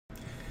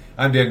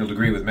I'm Daniel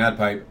DiGriz with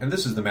MadPipe, and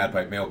this is the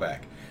MadPipe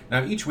Mailbag.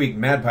 Now, each week,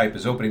 MadPipe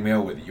is opening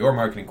mail with your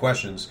marketing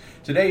questions.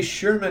 Today,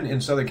 Sherman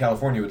in Southern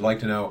California would like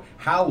to know,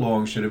 how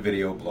long should a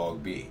video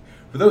blog be?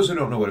 For those who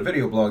don't know what a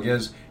video blog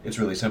is, it's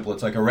really simple.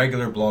 It's like a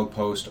regular blog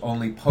post,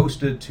 only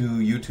posted to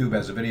YouTube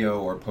as a video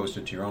or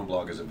posted to your own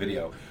blog as a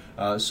video.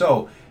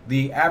 So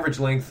the average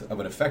length of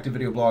an effective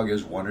video blog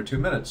is 1 or 2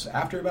 minutes.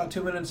 After about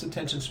 2 minutes,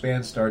 attention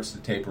span starts to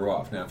taper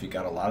off. Now, if you've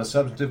got a lot of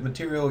substantive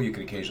material, you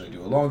can occasionally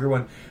do a longer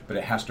one, but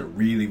it has to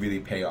really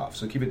pay off.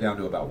 So keep it down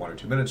to about 1 or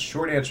 2 minutes.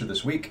 Short answer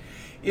this week: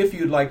 if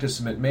you'd like to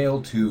submit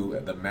mail to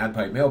the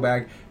MadPipe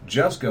Mailbag,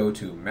 just go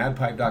to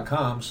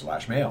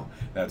madpipe.com/mail.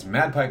 That's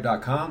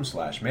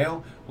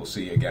madpipe.com/mail. We'll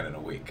see you again in a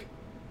week.